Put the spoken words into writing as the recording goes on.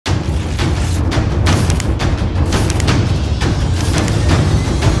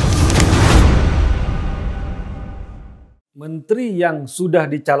Menteri yang sudah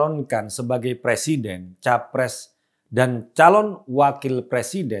dicalonkan sebagai presiden, capres, dan calon wakil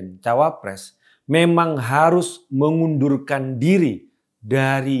presiden, cawapres, memang harus mengundurkan diri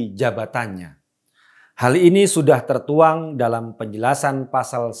dari jabatannya. Hal ini sudah tertuang dalam penjelasan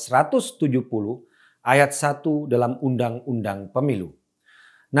pasal 170 ayat 1 dalam Undang-Undang Pemilu.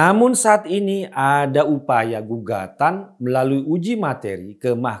 Namun saat ini ada upaya gugatan melalui uji materi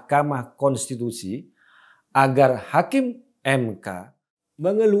ke Mahkamah Konstitusi agar Hakim MK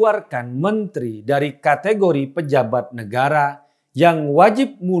mengeluarkan menteri dari kategori pejabat negara yang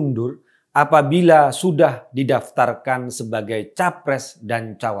wajib mundur apabila sudah didaftarkan sebagai capres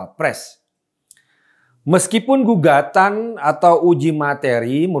dan cawapres. Meskipun gugatan atau uji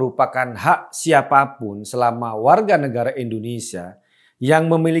materi merupakan hak siapapun selama warga negara Indonesia yang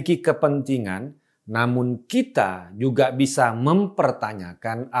memiliki kepentingan, namun kita juga bisa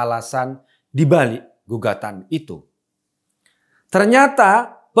mempertanyakan alasan di balik gugatan itu.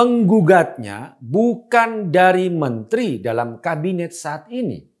 Ternyata penggugatnya bukan dari menteri dalam kabinet saat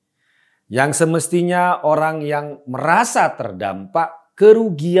ini, yang semestinya orang yang merasa terdampak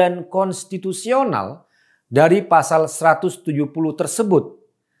kerugian konstitusional dari pasal 170 tersebut,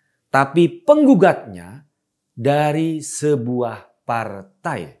 tapi penggugatnya dari sebuah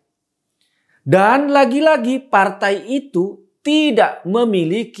partai. Dan lagi-lagi partai itu tidak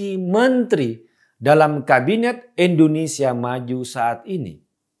memiliki menteri dalam kabinet Indonesia Maju saat ini.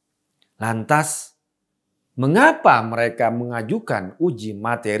 Lantas, mengapa mereka mengajukan uji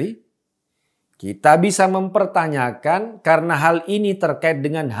materi? Kita bisa mempertanyakan karena hal ini terkait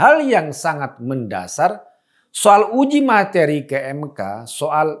dengan hal yang sangat mendasar soal uji materi ke MK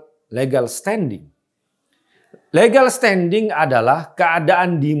soal legal standing. Legal standing adalah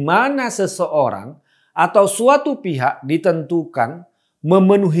keadaan di mana seseorang atau suatu pihak ditentukan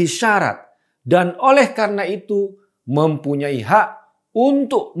memenuhi syarat dan oleh karena itu mempunyai hak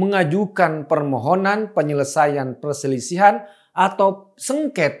untuk mengajukan permohonan penyelesaian perselisihan atau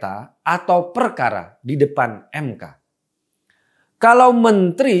sengketa atau perkara di depan MK. Kalau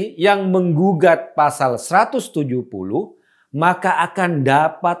menteri yang menggugat pasal 170 maka akan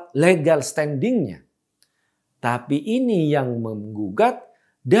dapat legal standingnya. Tapi ini yang menggugat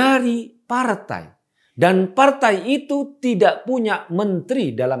dari partai. Dan partai itu tidak punya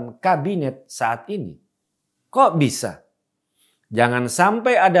menteri dalam kabinet saat ini. Kok bisa? Jangan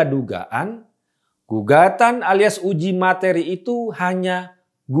sampai ada dugaan gugatan alias uji materi itu hanya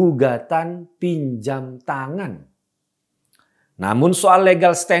gugatan pinjam tangan. Namun soal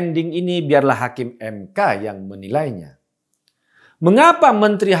legal standing ini biarlah Hakim MK yang menilainya. Mengapa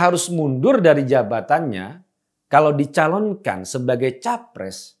menteri harus mundur dari jabatannya kalau dicalonkan sebagai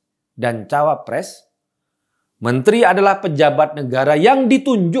capres dan cawapres? Menteri adalah pejabat negara yang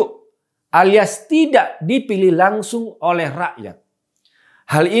ditunjuk alias tidak dipilih langsung oleh rakyat.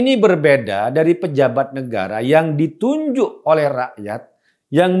 Hal ini berbeda dari pejabat negara yang ditunjuk oleh rakyat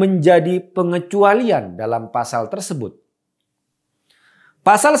yang menjadi pengecualian dalam pasal tersebut.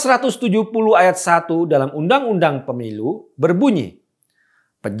 Pasal 170 ayat 1 dalam Undang-Undang Pemilu berbunyi,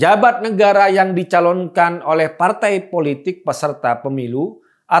 pejabat negara yang dicalonkan oleh partai politik peserta pemilu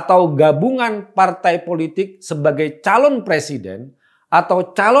atau gabungan partai politik sebagai calon presiden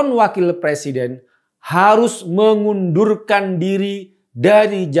atau calon wakil presiden harus mengundurkan diri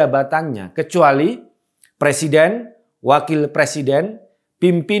dari jabatannya kecuali presiden, wakil presiden,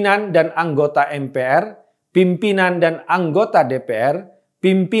 pimpinan dan anggota MPR, pimpinan dan anggota DPR,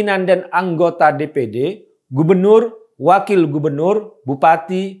 pimpinan dan anggota DPD, gubernur, wakil gubernur,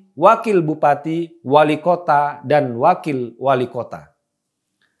 bupati, wakil bupati, wali kota, dan wakil wali kota.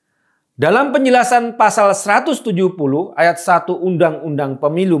 Dalam penjelasan pasal 170 ayat 1 Undang-Undang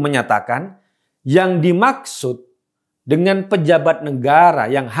Pemilu menyatakan yang dimaksud dengan pejabat negara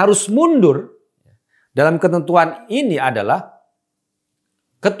yang harus mundur dalam ketentuan ini adalah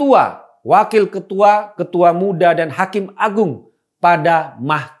ketua, wakil ketua, ketua muda dan hakim agung pada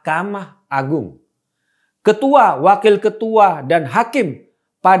Mahkamah Agung. Ketua, wakil ketua dan hakim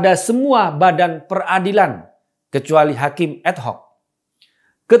pada semua badan peradilan kecuali hakim ad hoc.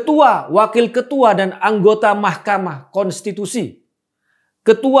 Ketua, wakil ketua dan anggota Mahkamah Konstitusi.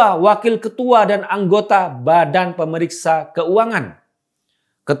 Ketua, wakil ketua dan anggota Badan Pemeriksa Keuangan.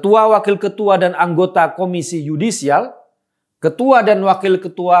 Ketua, wakil ketua dan anggota Komisi Yudisial. Ketua dan wakil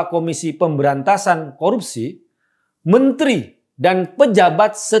ketua Komisi Pemberantasan Korupsi. Menteri dan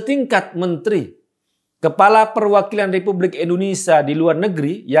pejabat setingkat menteri. Kepala Perwakilan Republik Indonesia di luar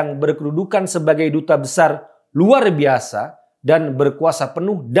negeri yang berkedudukan sebagai duta besar luar biasa dan berkuasa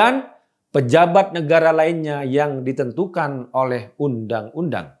penuh, dan pejabat negara lainnya yang ditentukan oleh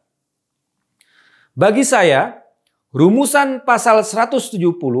undang-undang. Bagi saya, Rumusan pasal 170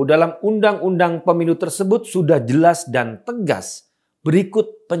 dalam Undang-Undang Pemilu tersebut sudah jelas dan tegas.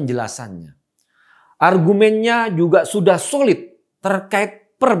 Berikut penjelasannya. Argumennya juga sudah solid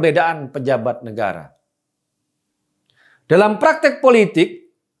terkait perbedaan pejabat negara. Dalam praktek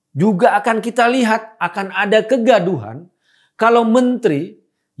politik juga akan kita lihat akan ada kegaduhan kalau menteri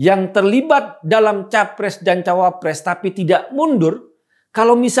yang terlibat dalam capres dan cawapres tapi tidak mundur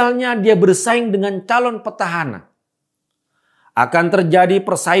kalau misalnya dia bersaing dengan calon petahana. Akan terjadi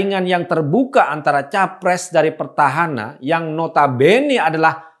persaingan yang terbuka antara capres dari petahana yang notabene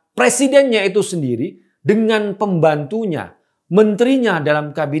adalah presidennya itu sendiri dengan pembantunya, menterinya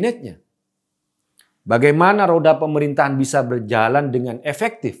dalam kabinetnya. Bagaimana roda pemerintahan bisa berjalan dengan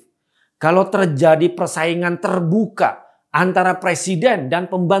efektif kalau terjadi persaingan terbuka antara presiden dan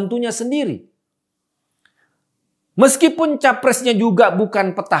pembantunya sendiri? Meskipun capresnya juga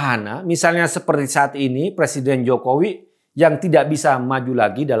bukan petahana, misalnya seperti saat ini Presiden Jokowi yang tidak bisa maju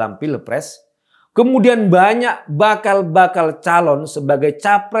lagi dalam pilpres, kemudian banyak bakal calon sebagai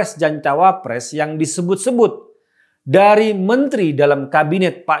capres dan cawapres yang disebut-sebut dari menteri dalam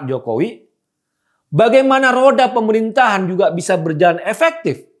kabinet Pak Jokowi. Bagaimana roda pemerintahan juga bisa berjalan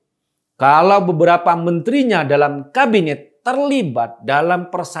efektif kalau beberapa menterinya dalam kabinet terlibat dalam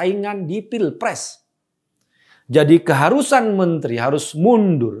persaingan di pilpres? Jadi keharusan menteri harus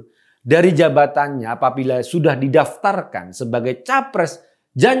mundur dari jabatannya apabila sudah didaftarkan sebagai capres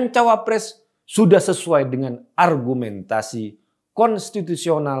dan cawapres sudah sesuai dengan argumentasi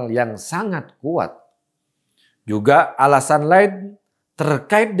konstitusional yang sangat kuat. Juga alasan lain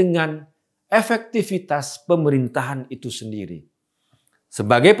terkait dengan efektivitas pemerintahan itu sendiri.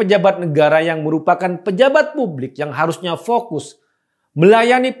 Sebagai pejabat negara yang merupakan pejabat publik yang harusnya fokus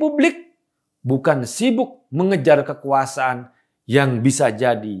melayani publik, bukan sibuk mengejar kekuasaan yang bisa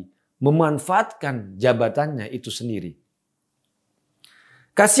jadi memanfaatkan jabatannya itu sendiri.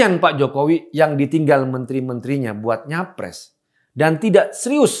 Kasihan Pak Jokowi yang ditinggal menteri-menterinya buat nyapres dan tidak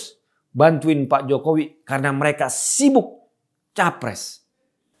serius bantuin Pak Jokowi karena mereka sibuk capres.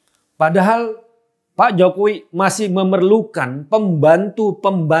 Padahal Pak Jokowi masih memerlukan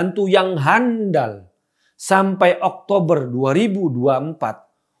pembantu-pembantu yang handal sampai Oktober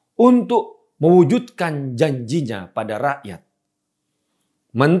 2024 untuk mewujudkan janjinya pada rakyat.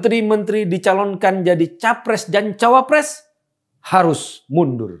 Menteri-menteri dicalonkan jadi capres dan cawapres harus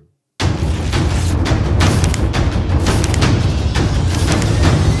mundur.